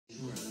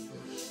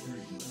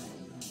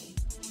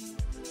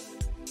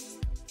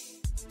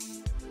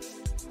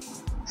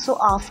So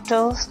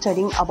after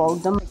studying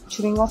about the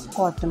manufacturing of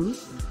cotton,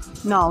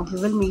 now we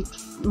will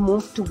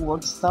move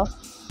towards the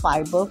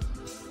fiber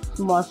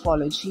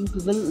morphology.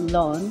 We will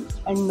learn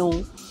and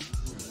know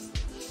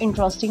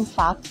interesting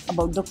facts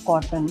about the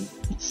cotton,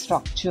 its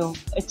structure,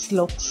 its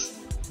looks,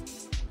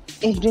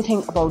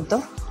 everything about the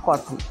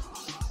cotton.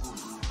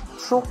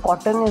 So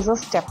cotton is a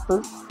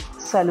staple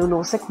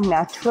cellulosic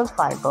natural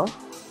fiber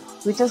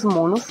which is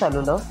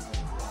monocellular,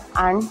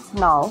 and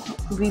now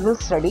we will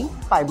study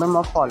fiber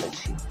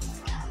morphology.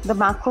 The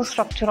macro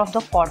structure of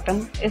the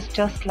cotton is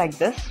just like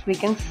this. We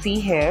can see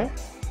here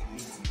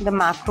the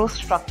macro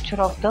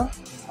structure of the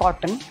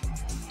cotton.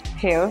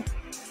 Here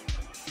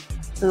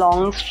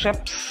long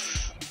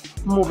strips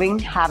moving,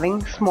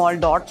 having small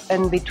dots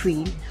in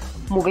between,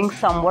 moving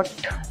somewhat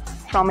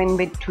from in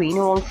between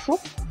also.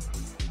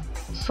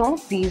 So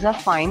these are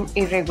fine,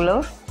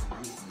 irregular,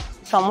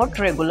 somewhat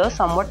regular,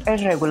 somewhat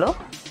irregular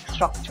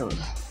structures.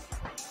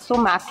 So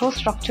macro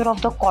structure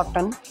of the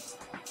cotton,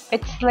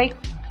 it's like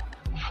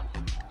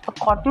a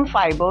cotton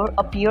fiber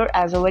appear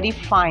as a very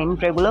fine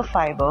regular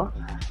fiber.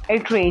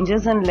 It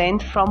ranges in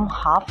length from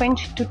 ½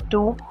 inch to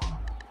 2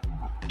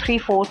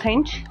 3/4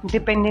 inch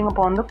depending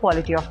upon the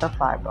quality of the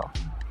fiber.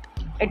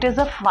 It is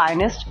the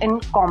finest in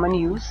common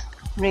use,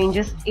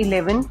 ranges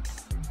 11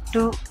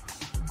 to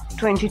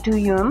 22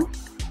 mm.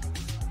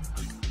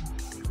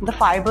 The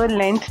fiber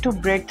length to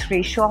breadth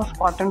ratio of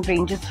cotton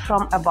ranges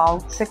from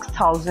about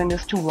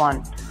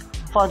 6,000:1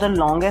 for the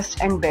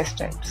longest and best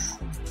types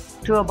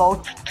to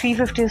about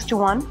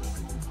 350:1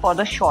 for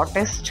the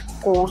shortest,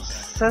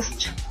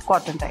 coarsest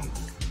cotton type.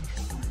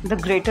 The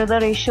greater the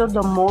ratio,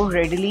 the more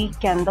readily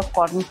can the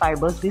cotton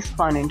fibers be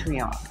spun into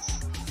yarns.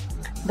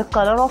 The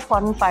color of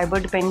cotton fiber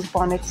depends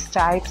upon its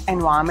types,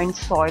 environment,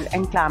 soil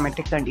and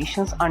climatic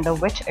conditions under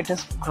which it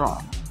is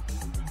grown.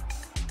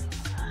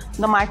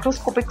 The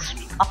microscopic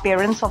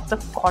appearance of the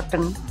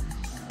cotton,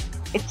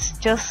 it's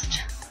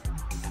just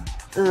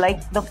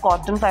like the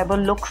cotton fiber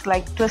looks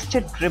like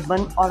twisted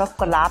ribbon or a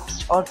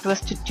collapsed or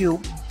twisted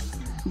tube.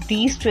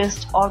 These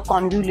twists or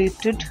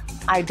convoluted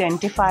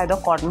identify the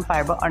cotton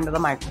fiber under the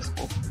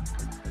microscope.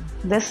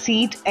 The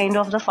seed end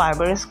of the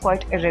fiber is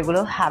quite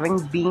irregular, having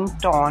been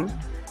torn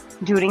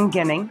during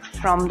ginning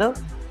from the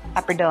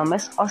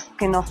epidermis or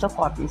skin of the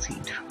cotton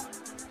seed.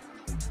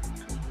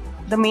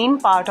 The main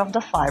part of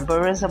the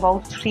fiber is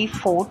about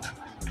 3/4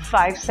 to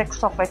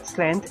 5/6 of its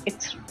length.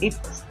 It's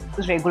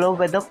regular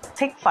with a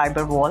thick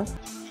fiber wall,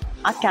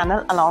 a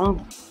canal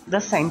along the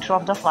center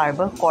of the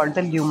fiber called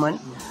the lumen,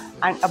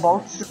 and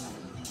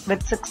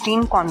with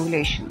 16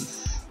 convolutions.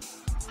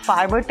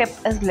 Fiber tip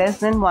is less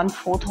than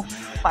 1/4 of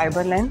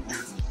fiber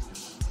length.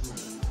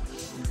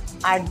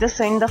 At this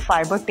end, the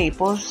fiber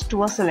tapers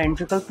to a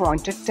cylindrical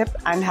pointed tip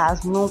and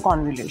has no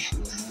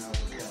convolutions.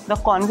 The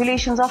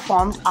convolutions are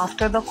formed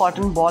after the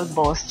cotton ball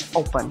bursts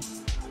open.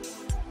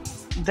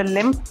 The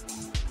limp,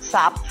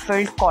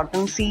 sap-filled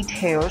cotton seed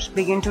hairs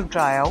begin to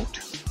dry out.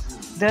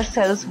 Their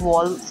cells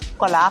walls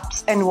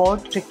collapse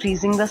inward,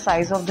 decreasing the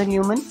size of the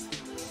lumen.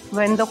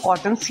 When the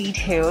cotton seed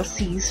hairs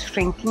cease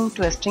shrinking,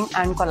 twisting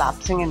and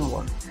collapsing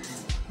inward,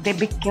 they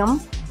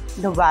become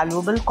the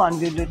valuable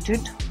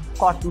convoluted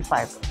cotton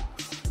fiber.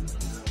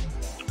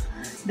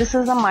 This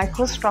is the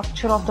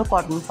microstructure of the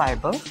cotton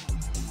fiber.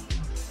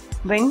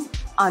 When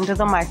under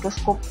the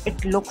microscope,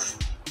 it looks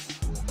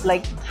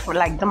like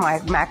the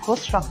macro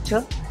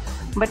structure,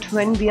 but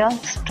when we are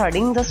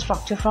studying the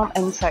structure from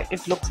inside,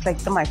 it looks like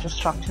the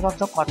microstructure of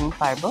the cotton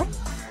fiber.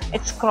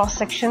 Its cross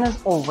section is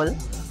oval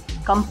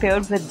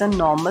compared with the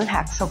normal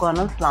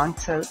hexagonal plant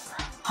cell.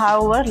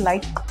 However,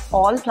 like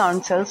all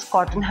plant cells,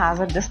 cotton has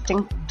a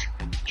distinct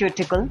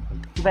cuticle,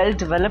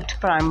 well-developed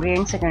primary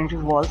and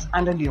secondary walls,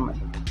 and a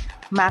lumen.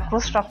 Macro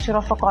structure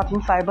of a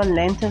cotton fiber,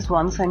 length is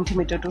 1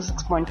 cm to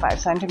 6.5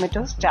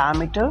 cm,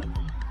 diameter,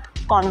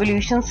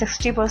 convolution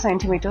 60 per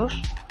centimeter,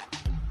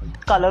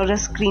 color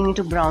is creamy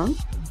to brown,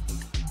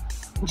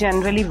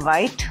 generally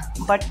white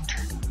but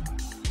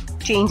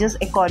changes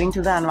according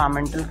to the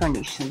environmental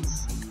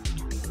conditions.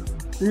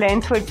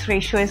 Length width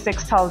ratio is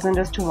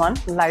 6,000:1,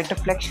 light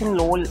reflection,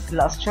 low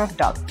luster,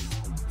 dull.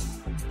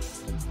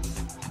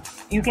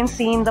 You can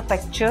see in the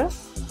picture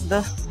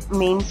the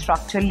main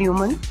structure,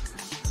 lumen,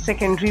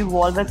 secondary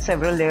wall with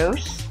several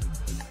layers,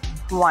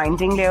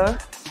 winding layer,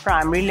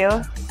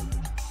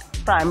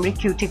 primary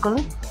cuticle,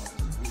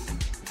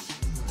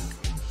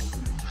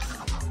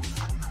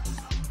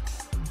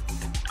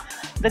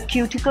 the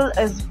cuticle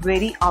is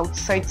very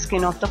outside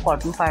skin of the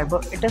cotton fiber.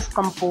 It is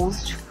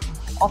composed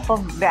of a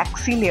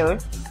waxy layer,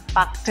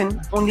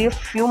 pectin, only a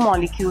few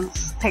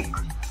molecules thick.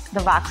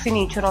 The waxy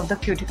nature of the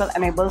cuticle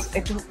enables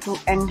it to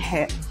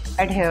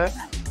adhere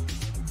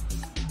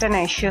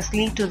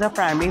tenaciously to the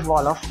primary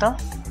wall of the.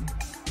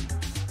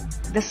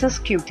 This is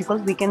cuticle.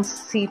 We can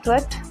see to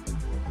it.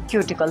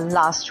 Cuticle,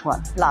 last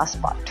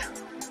part.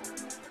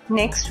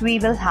 Next, we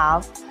will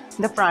have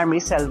the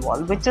primary cell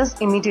wall, which is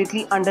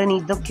immediately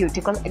underneath the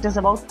cuticle. It is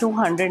about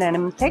 200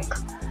 nm thick.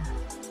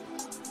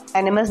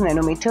 Nm is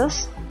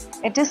nanometers.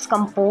 It is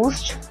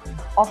composed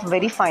of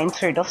very fine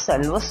thread of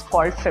cellulose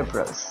called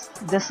fibrils.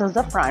 This is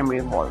the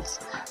primary walls.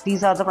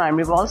 These are the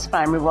primary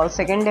walls,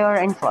 second layer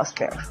and first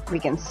layer. We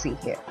can see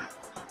here.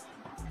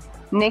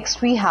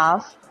 Next we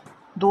have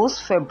those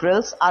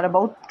fibrils are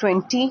about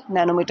 20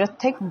 nanometer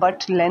thick,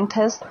 but length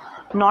is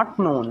not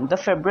known. The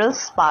fibrils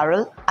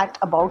spiral at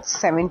about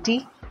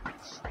 70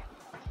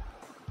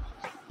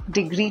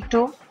 degree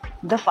to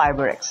the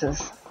fiber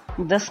axis.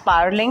 The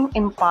spiraling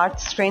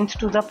imparts strength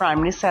to the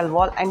primary cell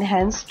wall and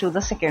hence to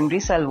the secondary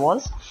cell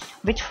walls,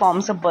 which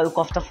forms the bulk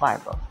of the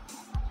fiber.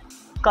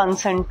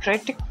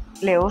 Concentric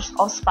layers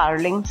of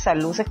spiraling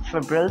cellulosic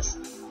fibrils,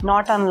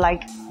 not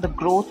unlike the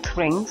growth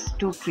rings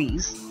to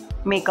trees,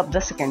 make up the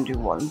secondary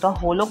wall. The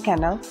hollow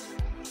canal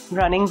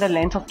running the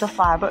length of the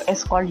fiber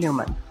is called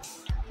lumen.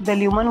 The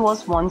lumen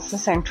was once the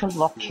central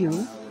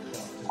vacuole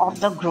of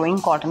the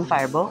growing cotton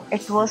fiber.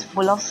 It was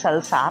full of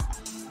cell sap,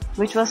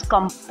 which was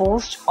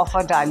composed of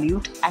a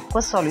dilute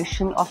aqueous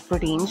solution of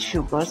proteins,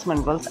 sugars,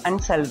 minerals,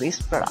 and cell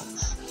waste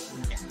products.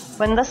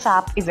 When the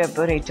sap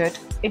evaporated,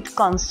 its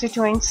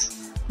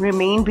constituents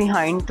remained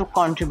behind to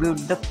contribute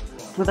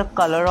to the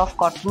color of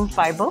cotton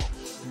fiber.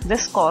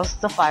 This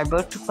caused the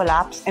fiber to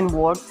collapse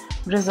inward,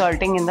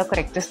 resulting in the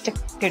characteristic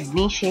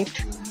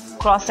kidney-shaped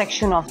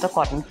cross-section of the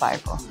cotton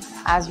fiber.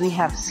 As we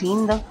have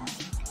seen the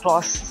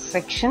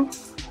cross-section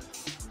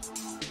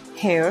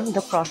here,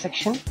 the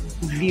cross-section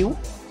view.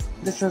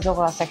 This is the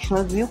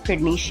cross-sectional view,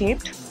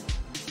 kidney-shaped.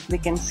 We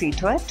can see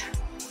to it.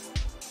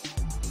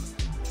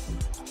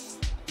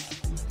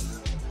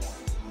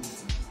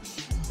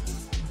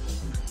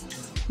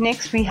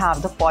 Next, we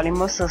have the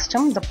polymer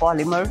system, the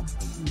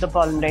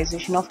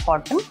polymerization of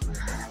cotton.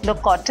 The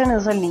cotton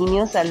is a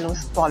linear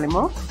cellulose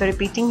polymer. The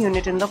repeating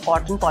unit in the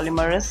cotton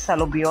polymer is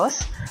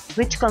cellulose,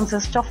 which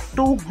consists of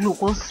 2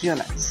 glucose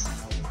units.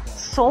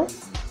 So,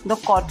 the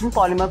cotton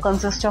polymer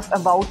consists of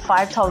about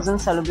 5,000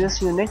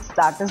 cellulose units,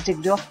 that is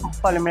degree of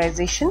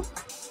polymerization.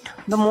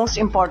 The most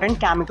important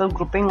chemical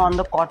grouping on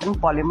the cotton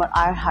polymer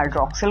are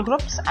hydroxyl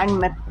groups and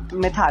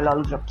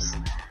methylol groups.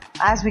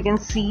 As we can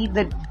see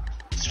the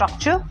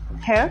structure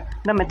here,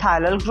 the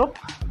methylol group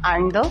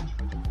and the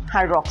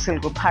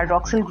hydroxyl group.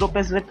 Hydroxyl group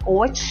is with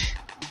OH.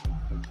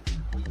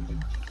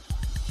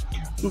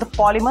 The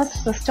polymer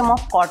system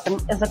of cotton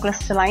is a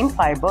crystalline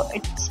fiber.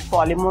 Its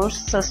polymer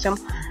system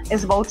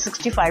is about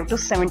 65 to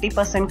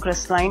 70%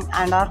 crystalline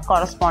and are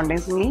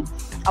correspondingly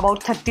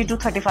about 30 to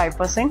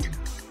 35%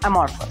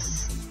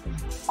 amorphous.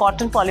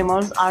 Cotton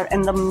polymers are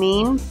in the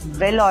main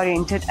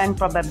well-oriented and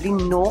probably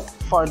no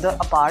further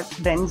apart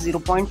than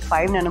 0.5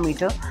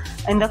 nanometer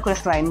in the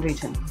crystalline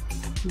region.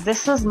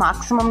 This is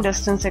maximum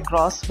distance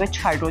across which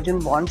hydrogen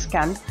bonds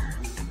can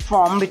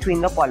form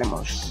between the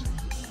polymers.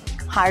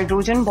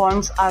 Hydrogen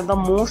bonds are the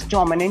most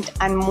dominant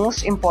and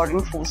most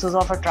important forces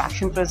of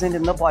attraction present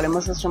in the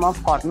polymer system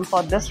of cotton.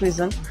 For this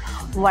reason,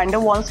 van der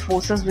Waals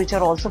forces, which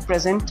are also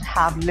present,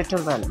 have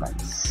little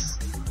relevance.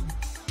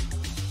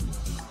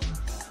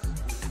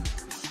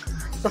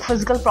 The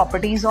physical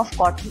properties of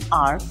cotton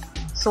are: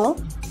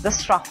 the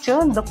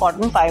structure, the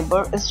cotton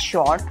fiber is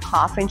short,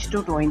 half inch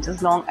to 2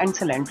 inches long and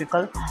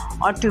cylindrical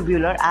or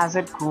tubular as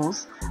it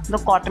grows. The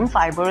cotton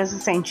fiber is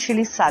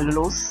essentially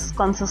cellulose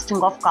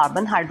consisting of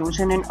carbon,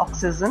 hydrogen and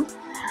oxygen.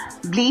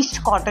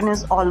 Bleached cotton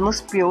is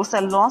almost pure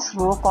cellulose.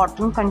 Raw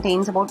cotton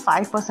contains about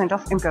 5%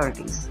 of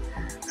impurities.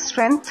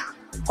 Strength: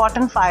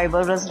 cotton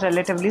fiber is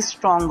relatively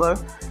stronger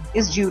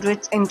is due to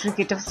its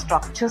intricate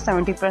structure,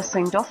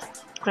 70% of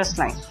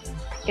crystalline.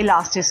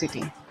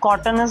 Elasticity: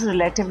 cotton is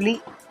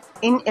relatively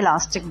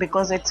inelastic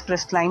because it's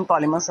crystalline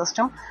polymer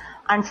system,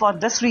 and for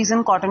this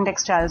reason cotton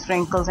textiles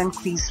wrinkles and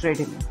crease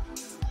readily.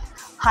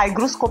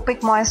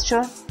 Hygroscopic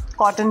moisture: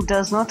 cotton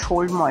does not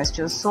hold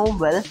moisture so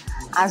well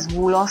as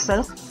wool or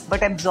silk,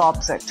 but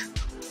absorbs it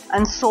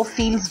and so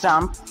feels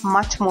damp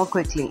much more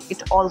quickly.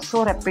 It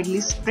also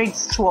rapidly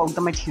spreads throughout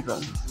the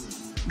material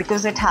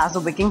because it has the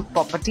wicking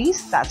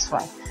properties, that's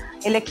why.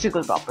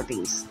 Electrical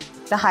properties: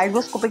 the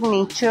hygroscopic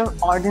nature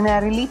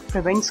ordinarily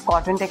prevents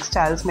cotton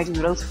textiles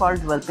materials from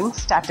developing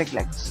static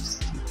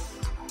electricity.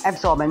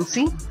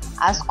 Absorbency: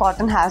 as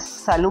cotton has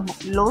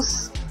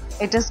cellulose,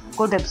 it is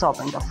good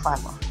absorbent of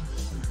fiber.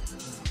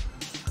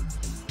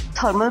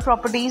 Thermal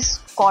properties: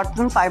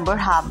 cotton fiber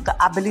have the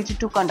ability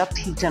to conduct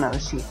heat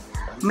energy,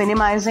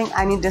 minimizing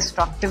any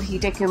destructive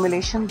heat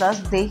accumulation,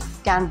 thus they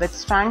can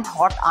withstand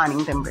hot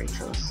ironing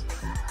temperatures.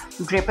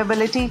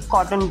 Drapability: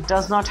 cotton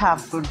does not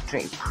have good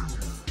drape.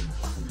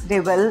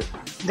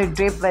 They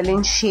drape well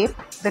in shape.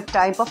 The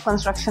type of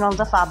construction of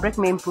the fabric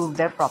may improve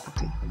their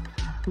property.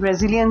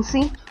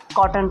 Resiliency: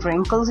 cotton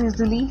wrinkles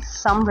easily.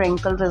 Some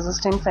wrinkle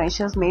resistant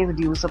finishes may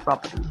reduce the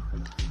property.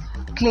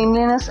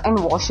 Cleanliness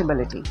and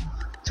washability: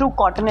 through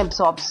cotton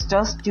absorbs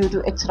dust due to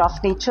its rough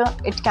nature.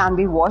 It can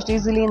be washed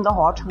easily in the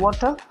hot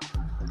water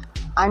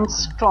and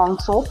strong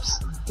soaps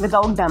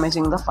without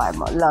damaging the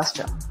fiber.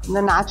 Luster: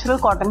 the natural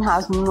cotton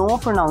has no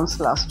pronounced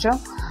luster.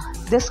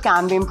 This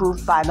can be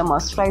improved by the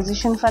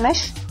moisturization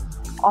finish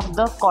of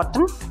the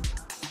cotton,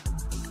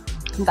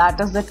 that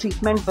is the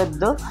treatment with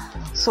the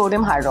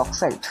sodium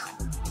hydroxide.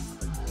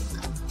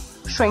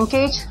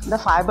 Shrinkage, the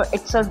fiber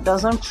itself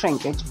doesn't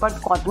shrinkage, but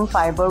cotton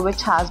fiber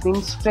which has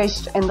been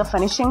stretched in the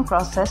finishing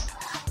process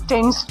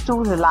tends to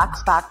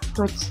relax back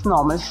to its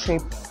normal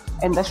shape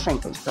in the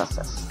shrinkage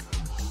process.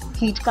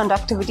 Heat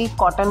conductivity,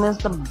 cotton is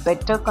the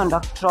better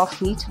conductor of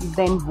heat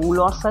than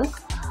wool or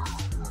silk,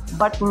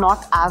 but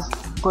not as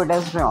good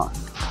as rayon.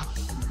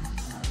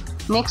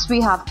 Next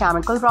we have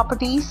chemical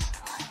properties.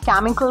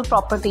 Chemical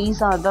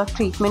properties are the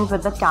treatment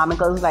with the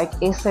chemicals like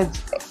acids,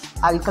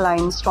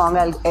 alkalines, strong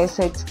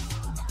acids.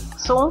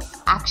 So,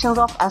 actions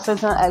of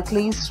acids and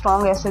alkalis,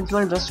 strong acids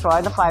will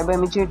destroy the fiber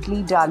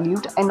immediately,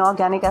 dilute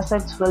inorganic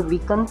acids will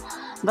weaken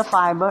the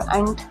fiber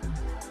and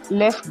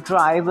left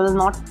dry will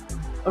not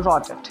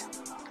rot it.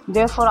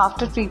 Therefore,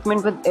 after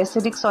treatment with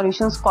acidic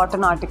solutions,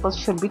 cotton articles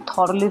should be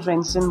thoroughly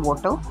rinsed in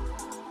water.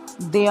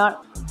 They are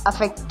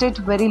affected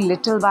very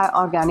little by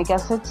organic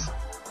acids.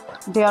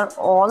 They are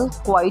all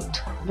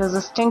quite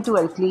resistant to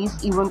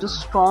alkalis, even to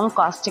strong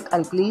caustic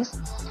alkalis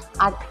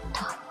at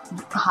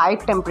high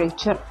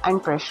temperature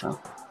and pressure.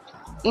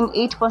 In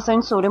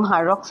 8% sodium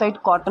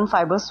hydroxide, cotton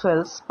fiber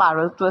swells,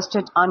 spiral,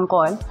 twisted,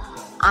 uncoil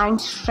and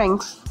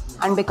shrinks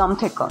and become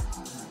thicker.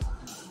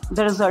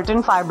 The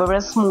resultant fiber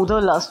is smoother,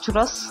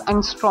 lustrous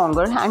and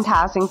stronger and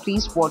has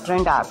increased water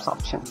and air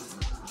absorption.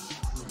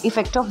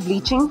 Effect of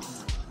bleaching.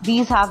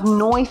 These have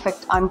no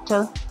effect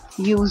until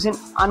used in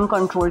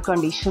uncontrolled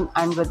condition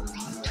and with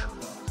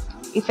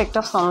heat. Effect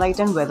of sunlight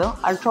and weather.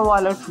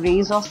 Ultraviolet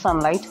rays of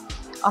sunlight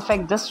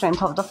affect the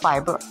strength of the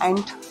fiber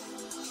and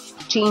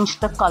change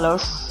the color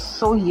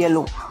so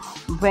yellow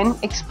when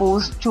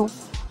exposed to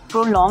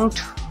prolonged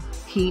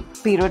heat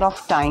period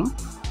of time.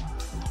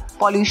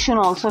 Pollution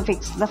also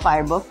affects the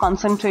fiber.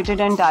 Concentrated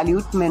and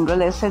dilute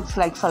mineral acids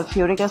like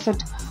sulfuric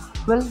acid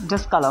will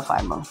discolor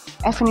fiber.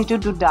 Affinity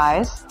to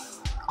dyes.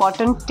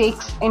 Cotton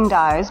takes in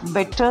dyes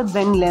better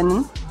than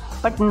linen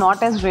but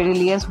not as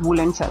readily as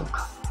wool and silk.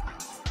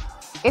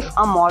 If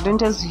a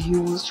mordant is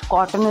used,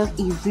 cotton is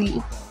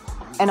easy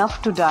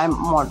enough to dye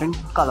modern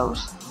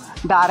colors.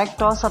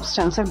 Direct or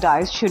substantive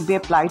dyes should be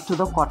applied to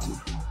the cotton.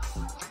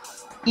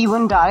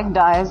 Even direct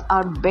dyes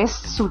are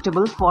best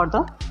suitable for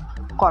the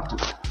cotton.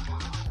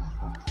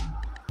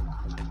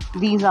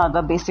 These are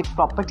the basic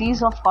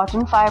properties of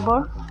cotton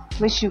fiber,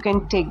 which you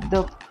can take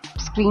the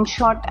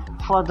screenshot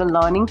for the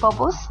learning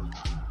purpose.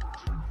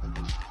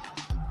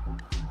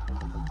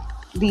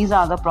 These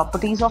are the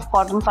properties of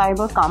cotton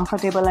fiber: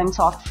 comfortable and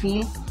soft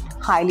feel,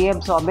 highly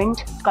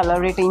absorbent, color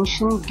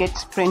retention,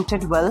 gets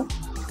printed well,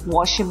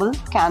 washable,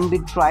 can be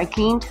dry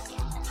cleaned,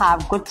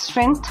 have good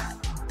strength,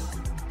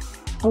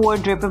 poor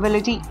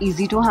drapability,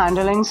 easy to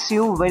handle and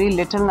sew, very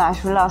little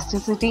natural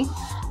elasticity,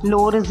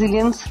 low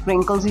resilience,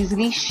 wrinkles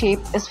easily, shape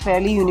is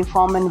fairly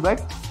uniform in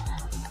width,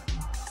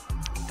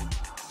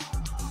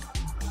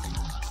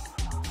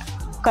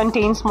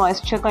 contains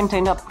moisture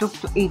content up to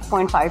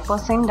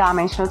 8.5%,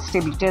 dimensional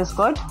stability is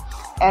good,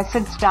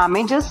 acids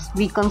damages,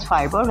 weakens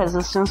fiber,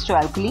 resistance to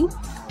alkali,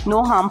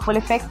 no harmful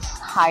effects,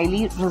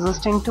 highly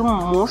resistant to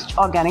most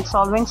organic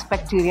solvents,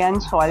 bacteria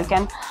and soil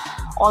can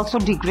also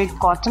degrade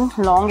cotton,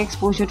 long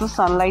exposure to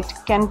sunlight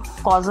can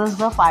causes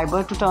the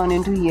fiber to turn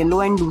into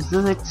yellow and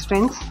loses its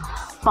strength,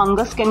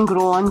 fungus can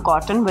grow on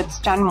cotton,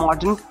 withstand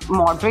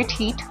moderate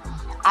heat,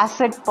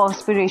 acid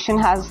perspiration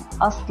has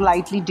a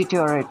slightly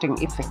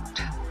deteriorating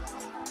effect.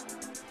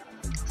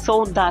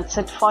 So that's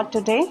it for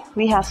today.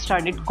 We have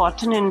studied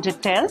cotton in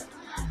detail.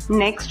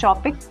 Next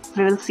topic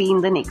we will see in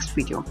the next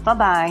video. Bye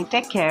bye.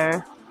 Take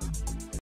care.